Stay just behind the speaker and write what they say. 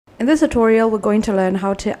In this tutorial, we're going to learn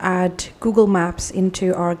how to add Google Maps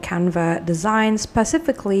into our Canva design,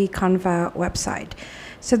 specifically Canva website.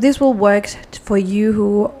 So this will work for you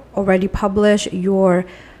who already publish your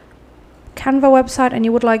Canva website and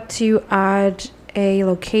you would like to add a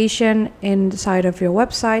location inside of your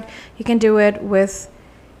website. You can do it with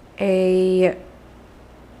a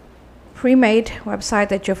pre-made website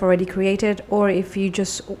that you've already created, or if you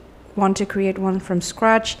just want to create one from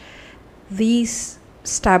scratch, these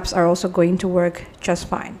steps are also going to work just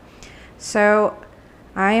fine. So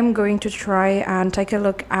I am going to try and take a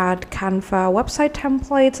look at Canva website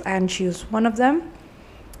templates and choose one of them.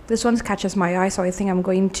 This one catches my eye, so I think I'm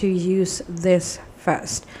going to use this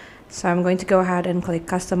first. So I'm going to go ahead and click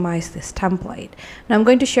customize this template. Now I'm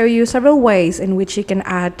going to show you several ways in which you can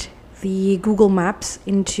add the Google Maps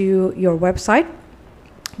into your website.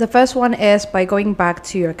 The first one is by going back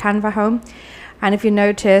to your Canva home. And if you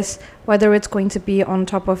notice, whether it's going to be on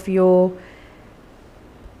top of your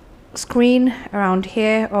screen around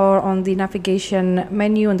here or on the navigation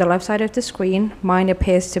menu on the left side of the screen, mine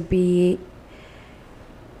appears to be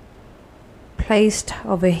placed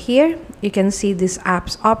over here. You can see this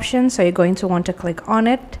apps option, so you're going to want to click on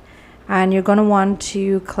it, and you're going to want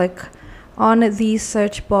to click on the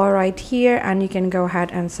search bar right here, and you can go ahead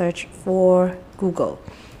and search for Google.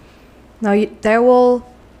 Now there will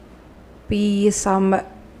be some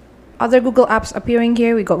other Google apps appearing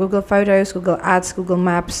here. We got Google Photos, Google Ads, Google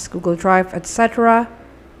Maps, Google Drive, etc.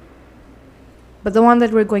 But the one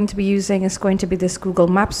that we're going to be using is going to be this Google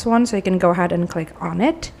Maps one, so you can go ahead and click on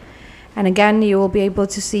it. And again, you will be able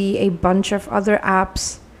to see a bunch of other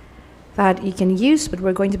apps that you can use, but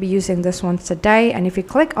we're going to be using this one today. And if you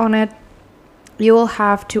click on it, you will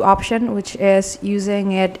have two options, which is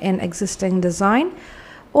using it in existing design,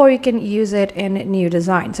 or you can use it in new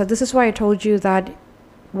design. So this is why I told you that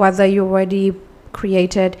whether you already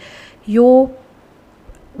created your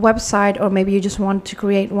website or maybe you just want to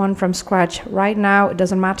create one from scratch right now, it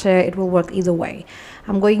doesn't matter, it will work either way.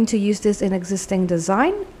 I'm going to use this in existing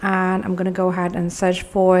design, and I'm going to go ahead and search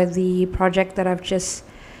for the project that I've just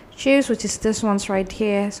choose, which is this one's right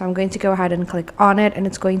here. So I'm going to go ahead and click on it, and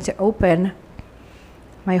it's going to open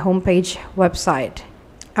my homepage website.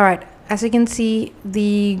 All right, as you can see,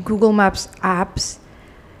 the Google Maps apps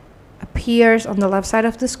appears on the left side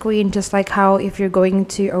of the screen, just like how if you're going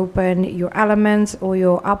to open your elements or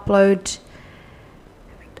your upload,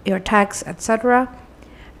 your text, etc.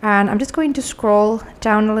 And I'm just going to scroll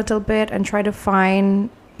down a little bit and try to find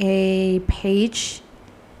a page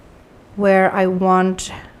where I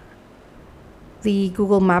want the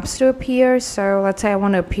Google Maps to appear. So let's say I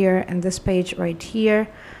want to appear in this page right here.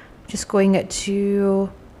 I'm just going to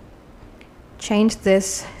change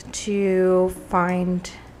this to find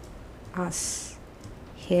us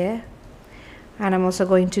here, and I'm also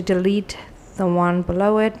going to delete the one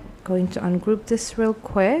below it. Going to ungroup this real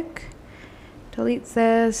quick, delete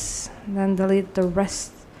this, then delete the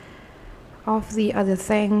rest of the other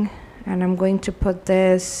thing, and I'm going to put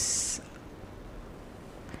this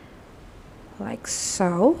like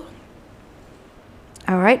so.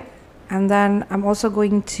 All right, and then I'm also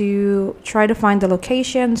going to try to find the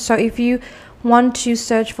location. So if you want to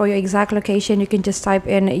search for your exact location, you can just type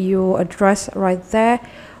in your address right there,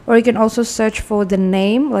 or you can also search for the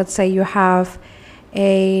name. Let's say you have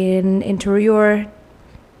an interior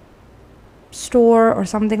store or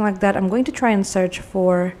something like that. I'm going to try and search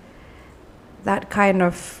for that kind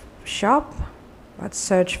of shop. Let's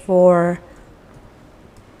search for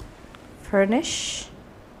furnish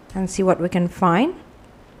and see what we can find.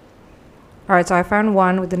 All right, so I found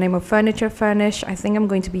one with the name of Furniture Furnish. I think I'm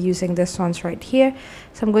going to be using this one's right here.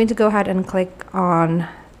 So I'm going to go ahead and click on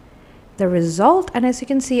the result. And as you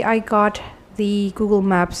can see, I got the Google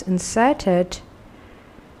Maps inserted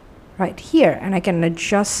right here. And I can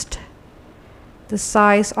adjust the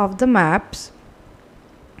size of the maps.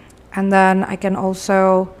 And then I can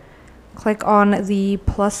also click on the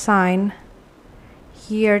plus sign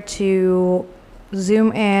here to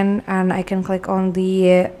zoom in. And I can click on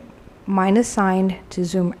the minus sign to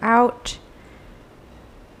zoom out,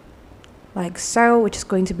 like so, which is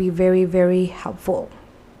going to be very, very helpful.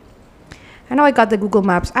 And now I got the Google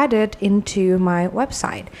Maps added into my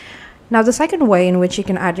website. Now the second way in which you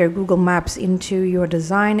can add your Google Maps into your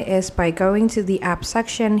design is by going to the app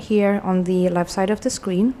section here on the left side of the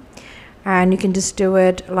screen, and you can just do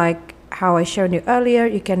it like how I showed you earlier.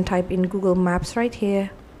 You can type in Google Maps right here,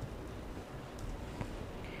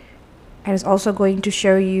 and it's also going to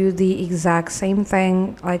show you the exact same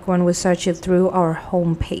thing like when we search it through our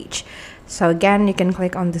home page. So again, you can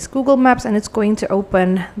click on this Google Maps and it's going to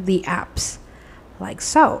open the apps like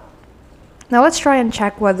so. Now let's try and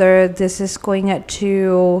check whether this is going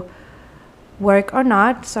to work or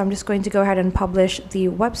not. So I'm just going to go ahead and publish the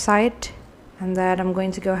website, and then I'm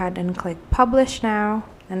going to go ahead and click publish now.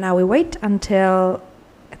 And now we wait until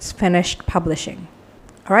it's finished publishing.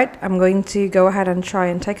 All right, I'm going to go ahead and try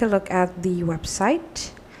and take a look at the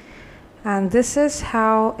website. And this is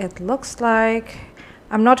how it looks like.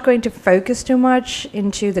 I'm not going to focus too much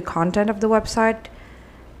into the content of the website.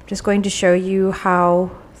 I'm just going to show you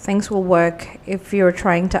how things will work if you're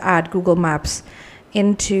trying to add Google Maps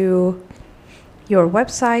into your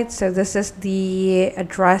website. So this is the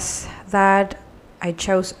address that I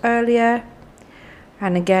chose earlier.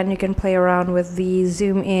 And again, you can play around with the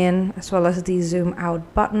zoom in as well as the zoom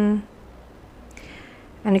out button.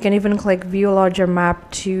 And you can even click view larger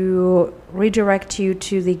map to redirect you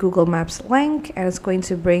to the Google Maps link, and it's going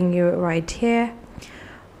to bring you right here.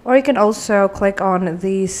 Or you can also click on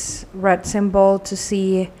this red symbol to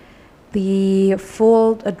see the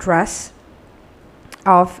full address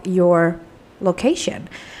of your location.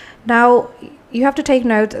 Now, you have to take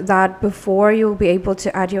note that before you'll be able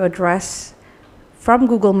to add your address from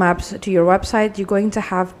Google Maps to your website, you're going to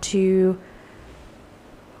have to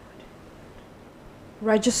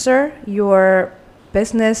register your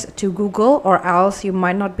business to Google, or else you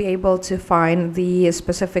might not be able to find the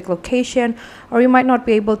specific location, or you might not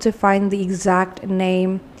be able to find the exact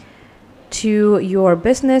name to your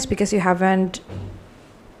business because you haven't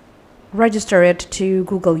registered it to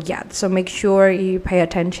Google yet. So make sure you pay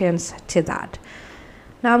attention to that.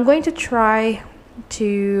 Now I'm going to try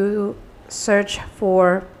to search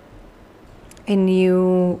for a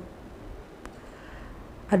new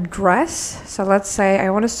address. So let's say I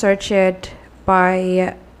want to search it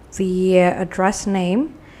by the address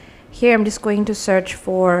name. Here I'm just going to search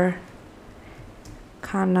for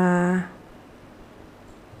Kana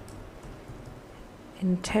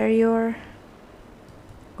Interior,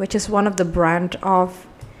 which is one of the brand of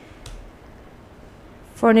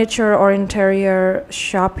furniture or interior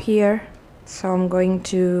shop here. So I'm going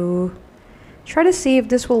to try to see if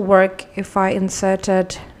this will work if I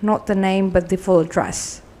inserted not the name but the full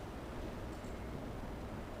address.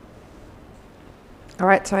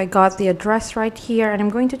 Alright, so I got the address right here, and I'm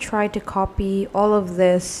going to try to copy all of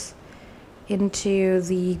this into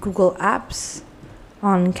the Google Apps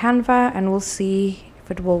on Canva, and we'll see if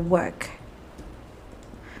it will work.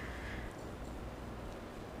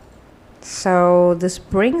 So this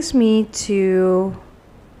brings me to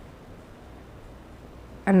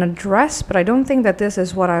an address, but I don't think that this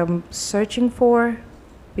is what I'm searching for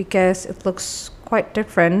because it looks quite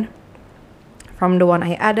different from the one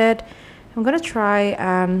I added. I'm gonna try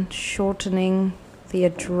and shortening the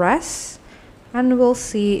address, and we'll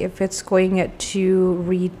see if it's going to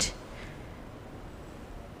read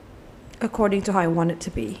according to how I want it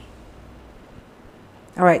to be.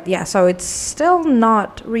 Alright, yeah, so it's still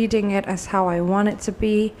not reading it as how I want it to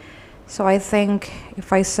be. So I think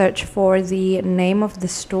if I search for the name of the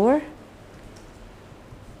store,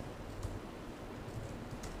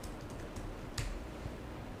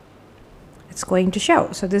 it's going to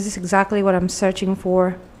show. So this is exactly what I'm searching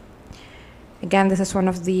for. Again, this is one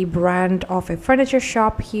of the brand of a furniture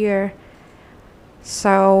shop here.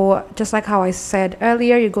 So just like how I said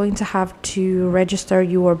earlier, you're going to have to register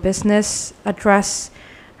your business address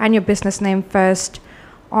and your business name first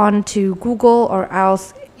onto Google, or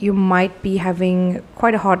else you might be having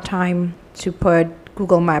quite a hard time to put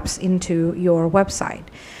Google Maps into your website.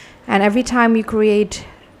 And every time you create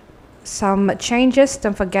some changes,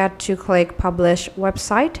 don't forget to click publish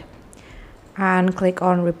website and click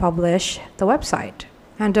on republish the website.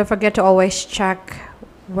 And don't forget to always check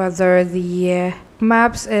whether the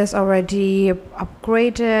maps is already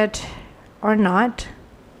upgraded or not.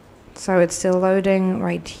 So it's still loading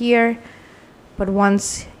right here, but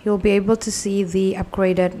once you'll be able to see the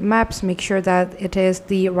upgraded maps, make sure that it is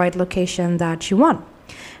the right location that you want.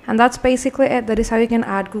 And that's basically it. That is how you can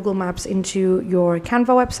add Google Maps into your Canva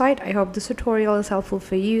website. I hope this tutorial is helpful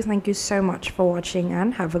for you. Thank you so much for watching,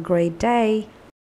 and have a great day.